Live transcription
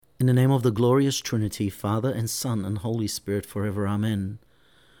In the name of the glorious Trinity, Father and Son and Holy Spirit, forever. Amen.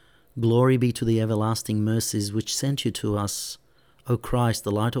 Glory be to the everlasting mercies which sent you to us, O Christ,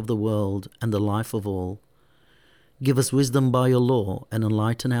 the light of the world and the life of all. Give us wisdom by your law, and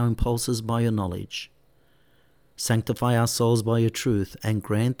enlighten our impulses by your knowledge. Sanctify our souls by your truth, and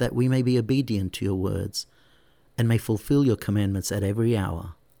grant that we may be obedient to your words, and may fulfill your commandments at every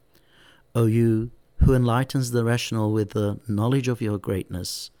hour. O you, who enlightens the rational with the knowledge of your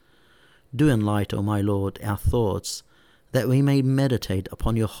greatness, do enlighten, O my Lord, our thoughts, that we may meditate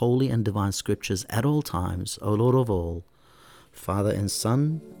upon your holy and divine scriptures at all times, O Lord of all, Father and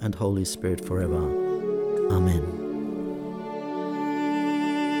Son and Holy Spirit, forever. Amen.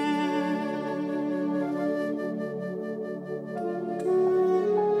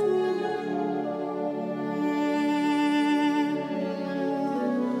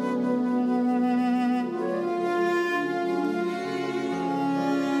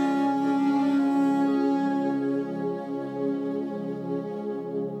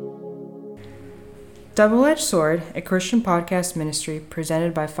 Double-Edged Sword, a Christian podcast ministry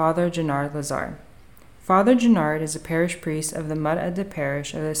presented by Father Gennard Lazar. Father Gennard is a parish priest of the Mud Adda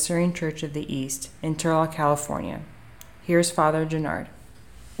Parish of the Syrian Church of the East in Turlock, California. Here's Father Gennard.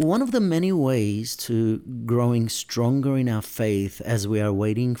 One of the many ways to growing stronger in our faith as we are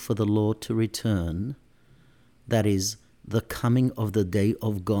waiting for the Lord to return, that is, the coming of the day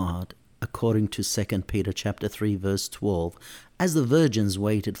of God, according to 2 Peter chapter 3, verse 12, as the virgins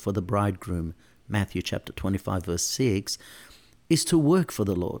waited for the bridegroom, Matthew chapter 25, verse 6, is to work for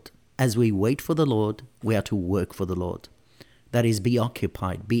the Lord. As we wait for the Lord, we are to work for the Lord. That is, be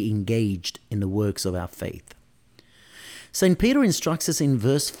occupied, be engaged in the works of our faith. St. Peter instructs us in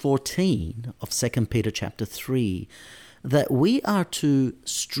verse 14 of 2 Peter chapter 3 that we are to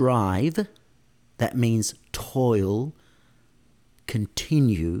strive, that means toil,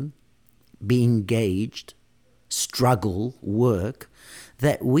 continue, be engaged, struggle, work,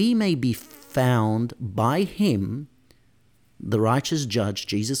 that we may be found by him, the righteous judge,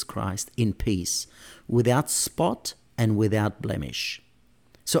 Jesus Christ, in peace, without spot and without blemish.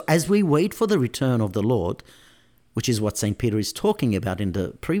 So as we wait for the return of the Lord, which is what St. Peter is talking about in the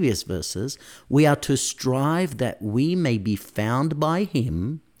previous verses, we are to strive that we may be found by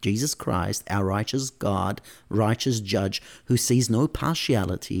him, Jesus Christ, our righteous God, righteous judge, who sees no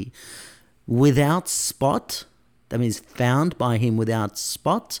partiality, without spot, that means found by him without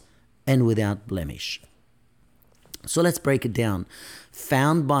spot and without blemish. So let's break it down.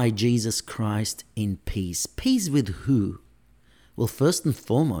 Found by Jesus Christ in peace. Peace with who? Well, first and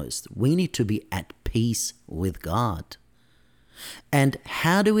foremost, we need to be at peace with God. And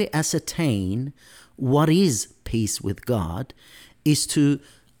how do we ascertain what is peace with God? Is to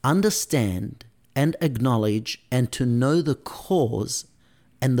understand and acknowledge and to know the cause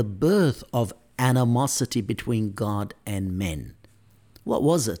and the birth of animosity between God and men. What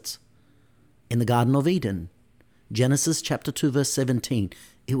was it? In the Garden of Eden, Genesis chapter 2, verse 17,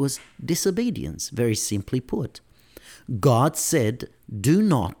 it was disobedience, very simply put. God said, "Do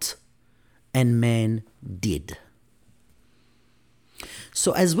not," and man did.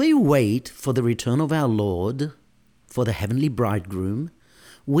 So as we wait for the return of our Lord, for the heavenly bridegroom,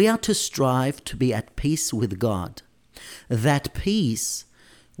 we are to strive to be at peace with God. That peace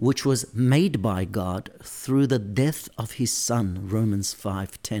which was made by God through the death of his Son, Romans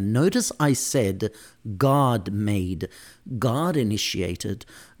 5:10. Notice I said God made, God initiated,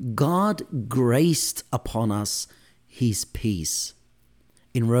 God graced upon us his peace.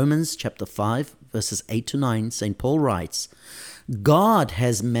 In Romans chapter 5, verses 8 to 9, St. Paul writes, God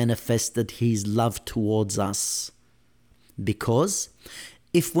has manifested his love towards us, because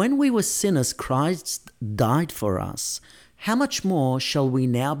if when we were sinners Christ died for us, how much more shall we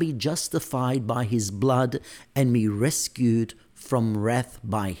now be justified by his blood and be rescued from wrath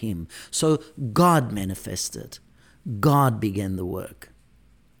by him? So God manifested. God began the work.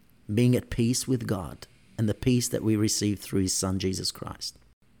 Being at peace with God and the peace that we receive through his Son, Jesus Christ.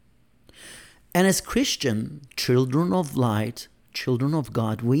 And as Christian, children of light, children of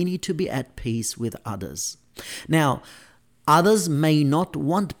God, we need to be at peace with others. Now, others may not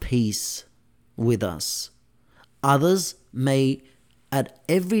want peace with us. Others may at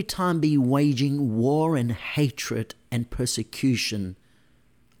every time be waging war and hatred and persecution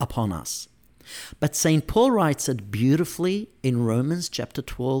upon us. But St. Paul writes it beautifully in Romans chapter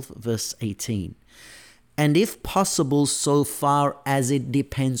 12, verse 18. And if possible, so far as it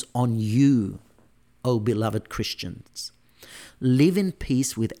depends on you, O beloved Christians, live in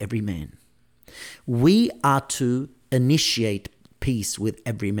peace with every man. We are to initiate peace with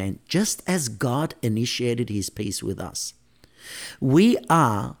every man, just as God initiated his peace with us. We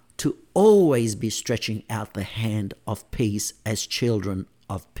are to always be stretching out the hand of peace as children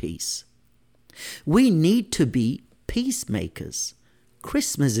of peace. We need to be peacemakers.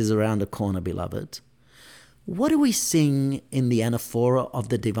 Christmas is around the corner, beloved. What do we sing in the anaphora of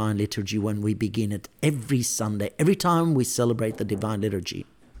the Divine Liturgy when we begin it every Sunday, every time we celebrate the Divine Liturgy?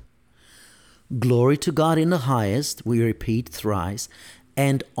 Glory to God in the highest, we repeat thrice,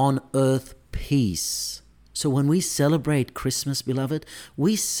 and on earth peace. So when we celebrate Christmas, beloved,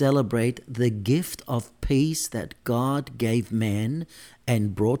 we celebrate the gift of peace that God gave man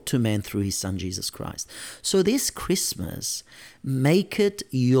and brought to man through his Son, Jesus Christ. So this Christmas, make it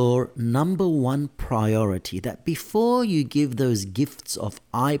your number one priority, that before you give those gifts of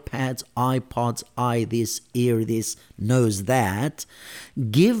iPads, iPods, eye this, ear this, nose that,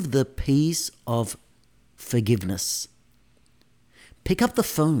 give the peace of forgiveness. Pick up the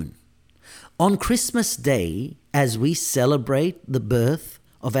phone. On Christmas Day, as we celebrate the birth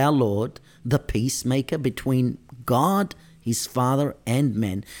of our Lord, the peacemaker between God, his Father, and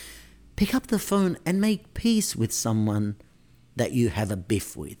men, pick up the phone and make peace with someone that you have a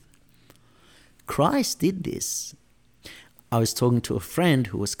beef with. Christ did this. I was talking to a friend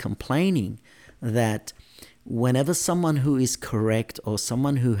who was complaining that whenever someone who is correct or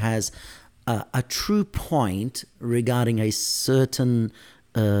someone who has a true point regarding a certain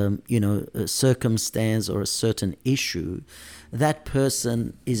a circumstance or a certain issue, that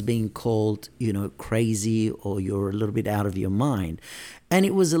person is being called, crazy, or you're a little bit out of your mind. And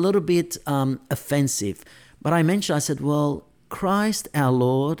it was a little bit offensive. But I said, well, Christ, our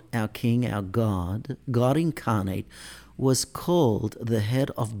Lord, our King, our God, God incarnate, was called the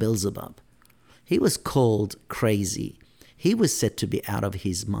head of Beelzebub. He was called crazy. He was said to be out of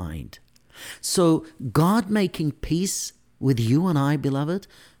his mind. So God making peace with you and I, beloved,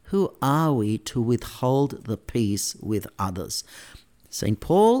 who are we to withhold the peace with others? St.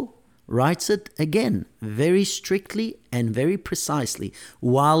 Paul writes it again very strictly and very precisely.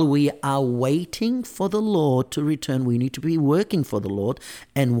 While we are waiting for the Lord to return, we need to be working for the Lord.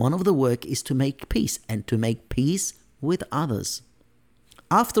 And one of the work is to make peace and to make peace with others.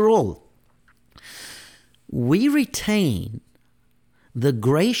 After all, we retain the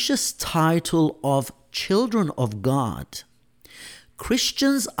gracious title of children of God.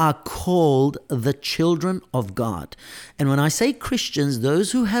 Christians are called the children of God. And when I say Christians,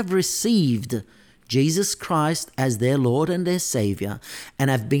 those who have received Jesus Christ as their Lord and their Savior and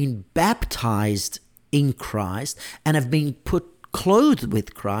have been baptized in Christ and have been clothed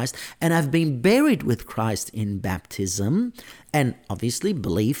with Christ and have been buried with Christ in baptism, and obviously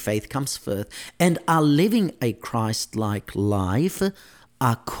believe, faith comes first, and are living a Christ-like life,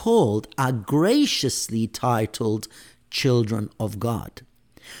 are graciously titled children of God.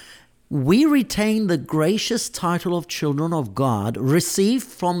 We retain the gracious title of children of God received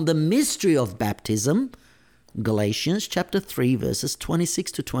from the mystery of baptism, Galatians chapter 3 verses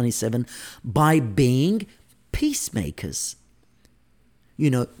 26 to 27, by being peacemakers.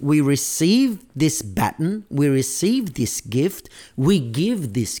 We receive this baton, we receive this gift, we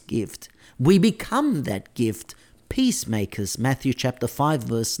give this gift, we become that gift, peacemakers. Matthew chapter 5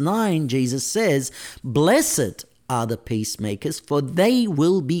 verse 9, Jesus says, "Blessed are the peacemakers, for they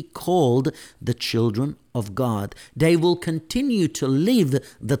will be called the children of God." They will continue to live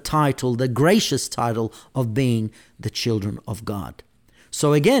the title, the gracious title of being the children of God.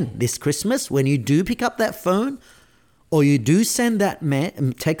 So again, this Christmas, when you do pick up that phone or you do send that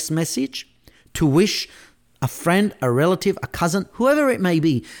text message to wish a friend, a relative, a cousin, whoever it may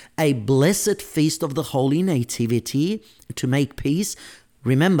be, a blessed feast of the Holy Nativity, to make peace,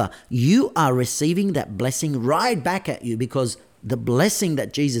 remember, you are receiving that blessing right back at you, because the blessing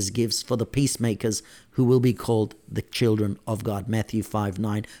that Jesus gives for the peacemakers who will be called the children of God, Matthew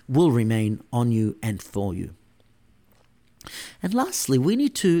 5:9, will remain on you and for you. And lastly, we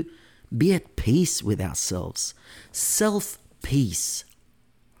need to be at peace with ourselves. Self-peace.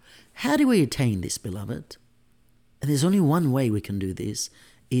 How do we attain this, beloved? And there's only one way we can do this,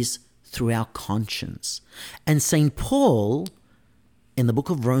 is through our conscience. And St. Paul, in the book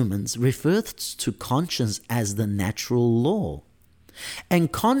of Romans, refers to conscience as the natural law.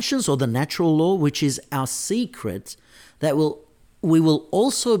 And conscience, or the natural law, which is our secret, that we will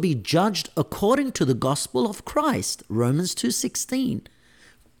also be judged according to the gospel of Christ, Romans 2:16.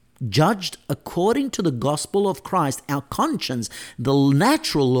 Judged according to the gospel of Christ, our conscience, the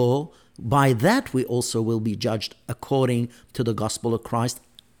natural law, by that we also will be judged according to the gospel of Christ,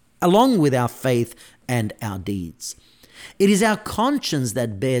 along with our faith and our deeds. It is our conscience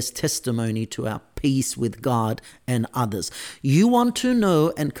that bears testimony to our peace with God and others. You want to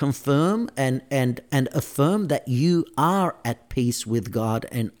know and confirm and affirm that you are at peace with God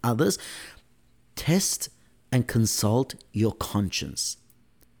and others. Test and consult your conscience.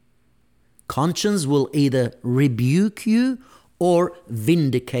 Conscience will either rebuke you or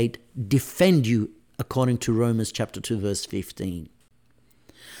vindicate, defend you, according to Romans chapter 2, verse 15.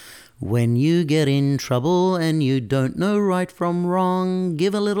 When you get in trouble and you don't know right from wrong,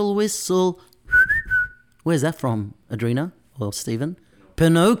 give a little whistle. Where's that from, Adrina or Stephen?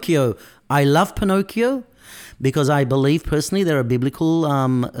 Pinocchio. I love Pinocchio because I believe personally there are biblical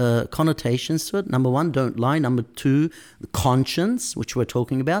connotations to it. Number one, don't lie. Number two, conscience, which we're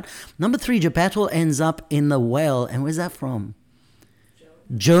talking about. Number three, Geppetto ends up in the well. And where's that from?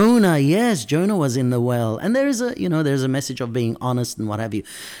 Jonah, yes, Jonah was in the well. And there's a message of being honest and what have you.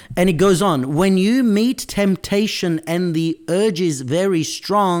 And it goes on, when you meet temptation and the urge is very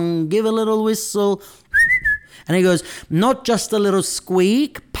strong, give a little whistle. And he goes, not just a little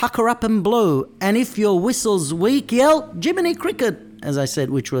squeak, pucker up and blow. And if your whistle's weak, yell, Jiminy Cricket, as I said,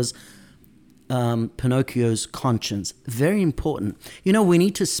 which was Pinocchio's conscience. Very important. We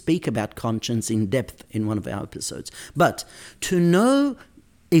need to speak about conscience in depth in one of our episodes. But to know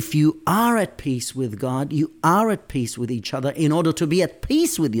if you are at peace with God, you are at peace with each other. In order to be at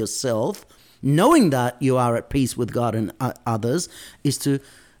peace with yourself, knowing that you are at peace with God and others, is to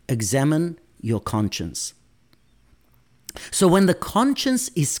examine your conscience. So when the conscience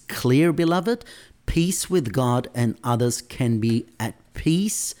is clear, beloved, peace with God and others can be at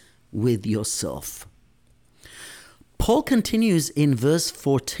peace with yourself. Paul continues in verse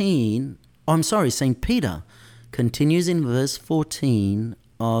 14, St. Peter continues in verse 14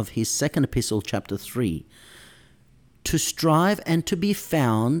 of his second epistle, chapter 3, to strive and to be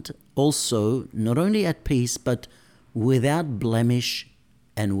found also not only at peace, but without blemish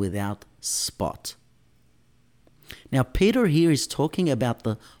and without spot. Now, Peter here is talking about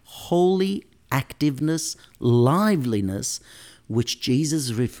the holy activeness, liveliness, which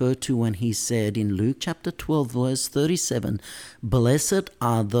Jesus referred to when he said in Luke chapter 12, verse 37, "Blessed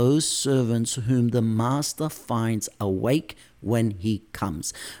are those servants whom the master finds awake when he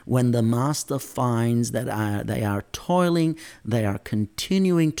comes." When the master finds that they are toiling, they are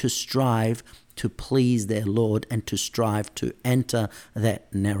continuing to strive to please their Lord and to strive to enter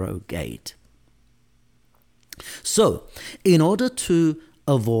that narrow gate. So, in order to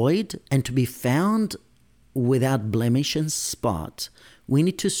avoid and to be found without blemish and spot, we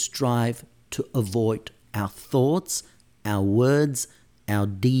need to strive to avoid our thoughts, our words, our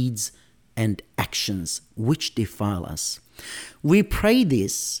deeds, and actions which defile us. We pray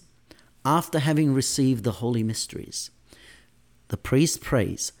this after having received the holy mysteries. The priest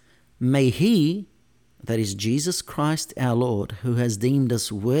prays, "May he," that is Jesus Christ our Lord, who has deemed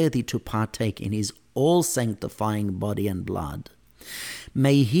us worthy to partake in his all-sanctifying body and blood,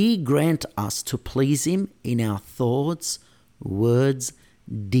 may he grant us to please him in our thoughts, words,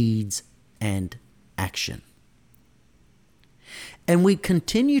 deeds, and action. And we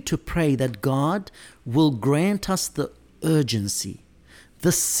continue to pray that God will grant us the urgency,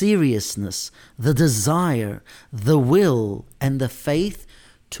 the seriousness, the desire, the will, and the faith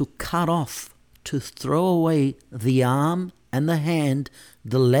to cut off, to throw away the arm and the hand,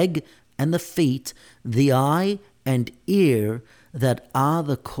 the leg and the feet, the eye and ear that are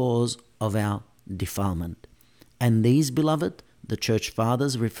the cause of our defilement. And these, beloved, the church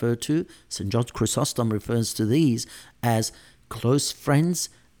fathers refer to, St. John Chrysostom refers to these as close friends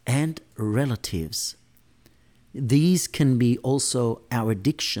and relatives. These can be also our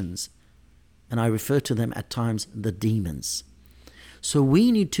addictions, and I refer to them at times the demons. So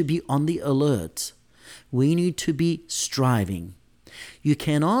we need to be on the alert. We need to be striving. You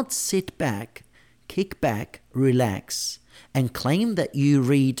cannot sit back, kick back, relax, and claim that you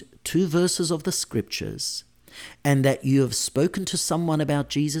read 2 verses of the scriptures and that you have spoken to someone about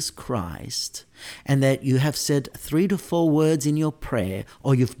Jesus Christ and that you have said 3 to 4 words in your prayer,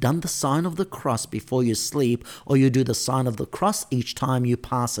 or you've done the sign of the cross before you sleep, or you do the sign of the cross each time you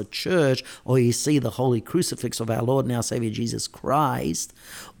pass a church, or you see the holy crucifix of our Lord and our Savior Jesus Christ,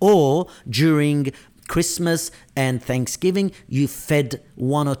 or during Christmas and Thanksgiving, you fed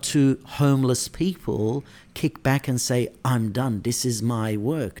 1 or 2 homeless people, kick back and say, "I'm done, this is my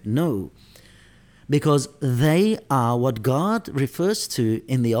work." No, because they are what God refers to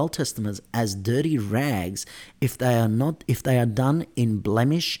in the Old Testament as dirty rags if they are done in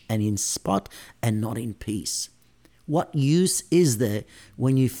blemish and in spot and not in peace. What use is there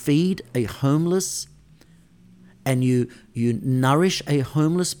when you feed a homeless and you nourish a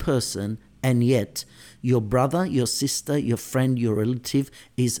homeless person and yet your brother, your sister, your friend, your relative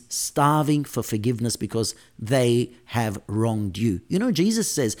is starving for forgiveness because they have wronged you. You know,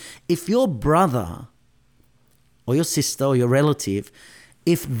 Jesus says, if your brother or your sister or your relative,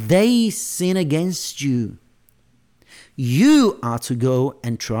 if they sin against you, you are to go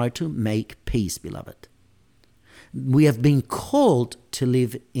and try to make peace, beloved. We have been called to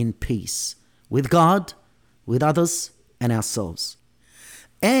live in peace with God, with others, and ourselves.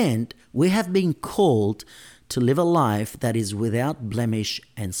 And we have been called to live a life that is without blemish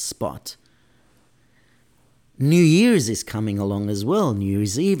and spot. New Year's is coming along as well, New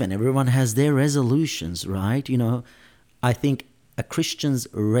Year's Eve, and everyone has their resolutions, right? You know, I think a Christian's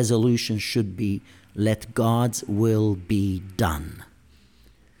resolution should be, let God's will be done.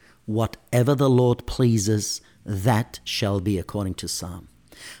 Whatever the Lord pleases, that shall be, according to Psalm.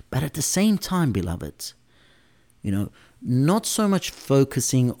 But at the same time, beloved, you know, not so much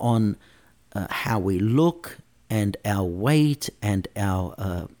focusing on how we look and our weight and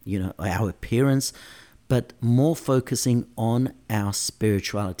our appearance, but more focusing on our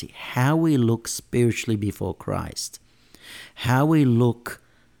spirituality, how we look spiritually before Christ, how we look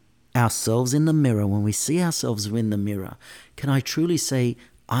ourselves in the mirror. When we see ourselves in the mirror, can I truly say,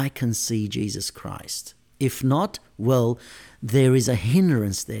 I can see Jesus Christ? If not, well, there is a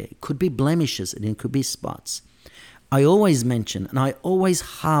hindrance there. It could be blemishes and it could be spots. I always mention, and I always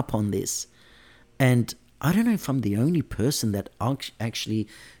harp on this, and I don't know if I'm the only person that actually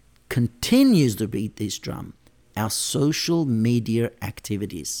continues to beat this drum, our social media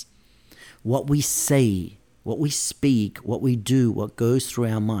activities. What we say, what we speak, what we do, what goes through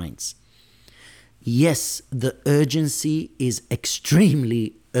our minds. Yes, the urgency is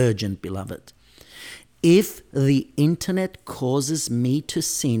extremely urgent, beloved. If the internet causes me to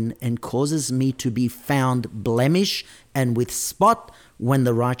sin and causes me to be found blemish and with spot when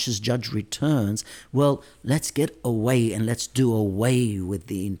the righteous judge returns, well, let's get away and let's do away with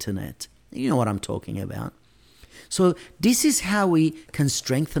the internet. You know what I'm talking about. So this is how we can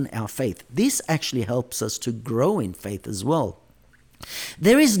strengthen our faith. This actually helps us to grow in faith as well.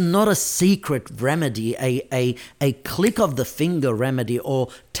 There is not a secret remedy, a click of the finger remedy, or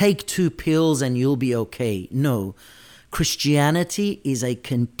take 2 pills and you'll be okay. No. Christianity is a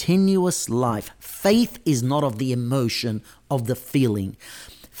continuous life. Faith is not of the emotion, of the feeling.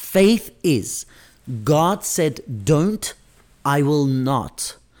 Faith is, God said, don't, I will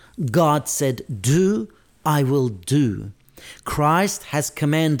not. God said, do, I will do. Christ has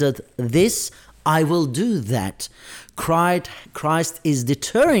commanded this, I will do that. Christ is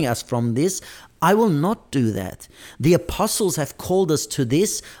deterring us from this, I will not do that. The apostles have called us to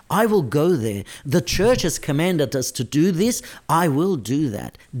this, I will go there. The church has commanded us to do this, I will do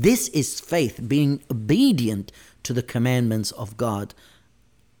that. This is faith, being obedient to the commandments of God,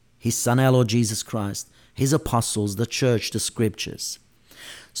 His Son, our Lord Jesus Christ, His apostles, the church, the scriptures.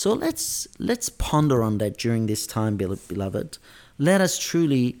 So let's ponder on that during this time, beloved. Let us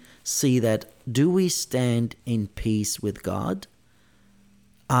truly see that, do we stand in peace with God?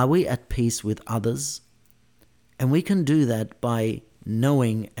 Are we at peace with others? And we can do that by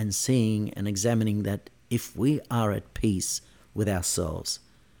knowing and seeing and examining that if we are at peace with ourselves,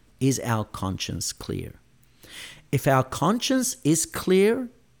 is our conscience clear? If our conscience is clear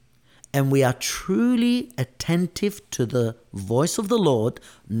and we are truly attentive to the voice of the Lord,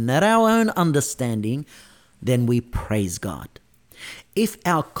 not our own understanding, then we praise God. If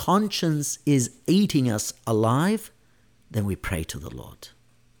our conscience is eating us alive, then we pray to the Lord.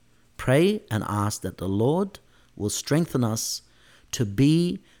 Pray and ask that the Lord will strengthen us to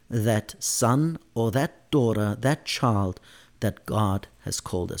be that son or that daughter, that child that God has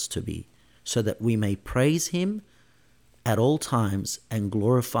called us to be, so that we may praise Him at all times and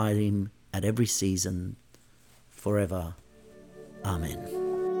glorify Him at every season, forever. Amen.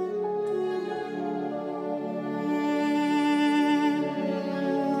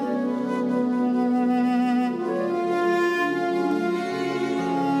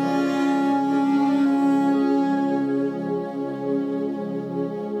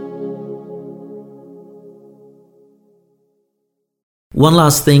 One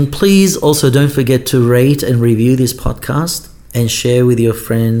last thing, please also don't forget to rate and review this podcast and share with your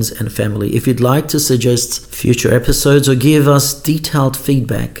friends and family. If you'd like to suggest future episodes or give us detailed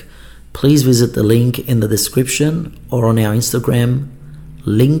feedback, please visit the link in the description or on our Instagram,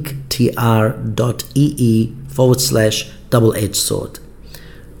 linktr.ee/double-edged sword.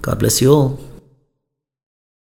 God bless you all.